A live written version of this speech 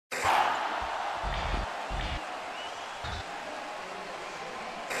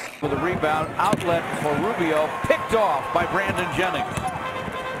With a rebound, outlet for Rubio, picked off by Brandon Jennings.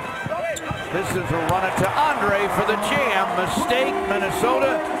 Pistons will run it to Andre for the jam. Mistake,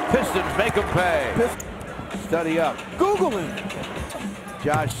 Minnesota. Pistons make them pay. Study up. Google him.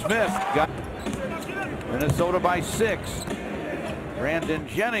 Josh Smith got Minnesota by 6. Brandon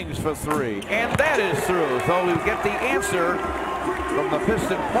Jennings for 3. And that is through. So we get the answer from the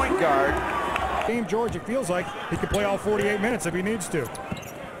Piston point guard. Team George, it feels like he can play all 48 minutes if he needs to.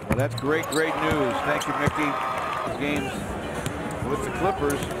 Well, that's great news. Thank you, Mickey. The games with the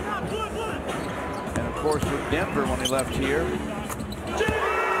Clippers. And of course with Denver when he left here.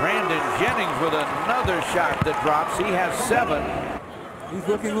 Brandon Jennings with another shot that drops. He has 7. He's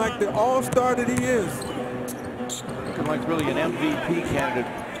looking like the all-star that he is. Looking like really an MVP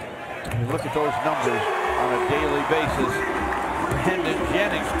candidate. You look at those numbers on a daily basis. Brandon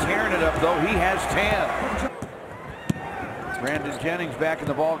Jennings tearing it up, though. He has 10. Brandon Jennings back in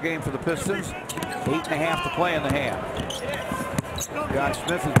the ball game for the Pistons. 8.5 to play in the half. Josh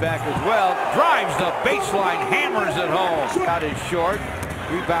Smith is back as well. Drives the baseline, hammers it home. Shot is short.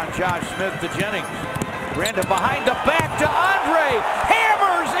 Rebound Josh Smith to Jennings. Brandon behind the back to Andre.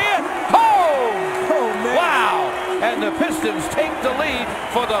 Hammers in home. Oh, man. Wow. And the Pistons take the lead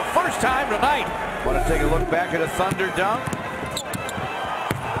for the first time tonight. Want to take a look back at a Thunder dunk?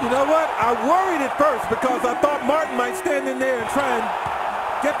 You know what? I worried at first because I thought Martin might stand in there and try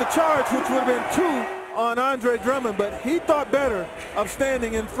and get the charge, which would have been 2 on Andre Drummond, but he thought better of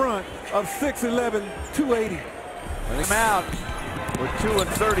standing in front of 6'11", 280. Out with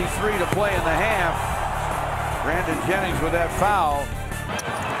 2:33 to play in the half. Brandon Jennings with that foul.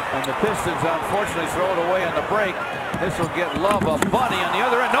 And the Pistons unfortunately throw it away on the break. This will get Love a bunny on the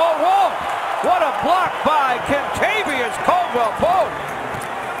other end. No, it won't! What a block by Kentavious Caldwell-Pope.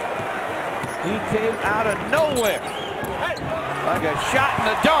 He came out of nowhere. Like a shot in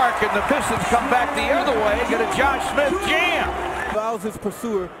the dark, and the Pistons come back the other way and get a Josh Smith jam. Allows his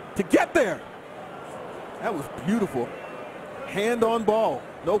pursuer to get there. That was beautiful. Hand on ball.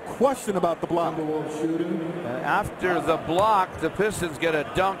 No question about the block. And after the block, the Pistons get a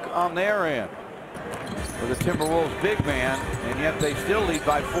dunk on their end for the Timberwolves big man, and yet they still lead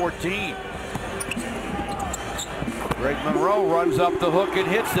by 14. Greg Monroe runs up the hook and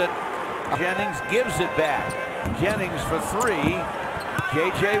hits it. Jennings gives it back. Jennings for 3.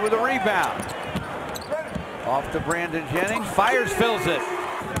 JJ with a rebound. Off to Brandon Jennings. Fires, fills it.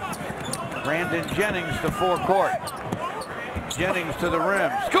 Brandon Jennings to forecourt. Jennings to the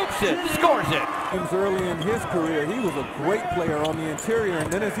rim, scoops it, scores it. Early in his career, he was a great player on the interior,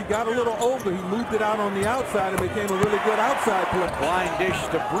 and then as he got a little older, he moved it out on the outside and became a really good outside player. Blind dish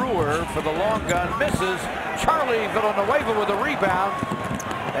to Brewer for the long gun, misses. Charlie Villanueva with a rebound.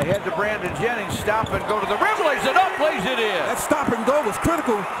 Ahead to Brandon Jennings, stop and go to the rim, lays it up, lays it in. That stop and go was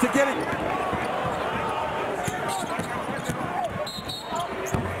critical to get it.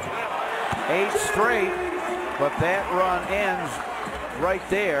 Eight straight. But that run ends right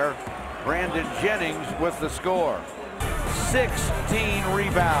there. Brandon Jennings with the score. 16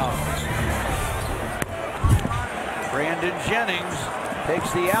 rebounds. Brandon Jennings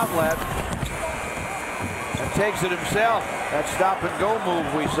takes the outlet and takes it himself. That stop and go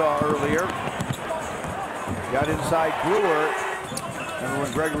move we saw earlier. Got inside Brewer. And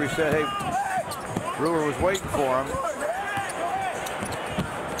when Gregory said, hey, Brewer was waiting for him.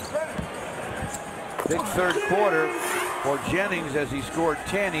 Big third quarter for Jennings as he scored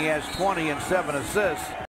 10. He has 20 and 7 assists.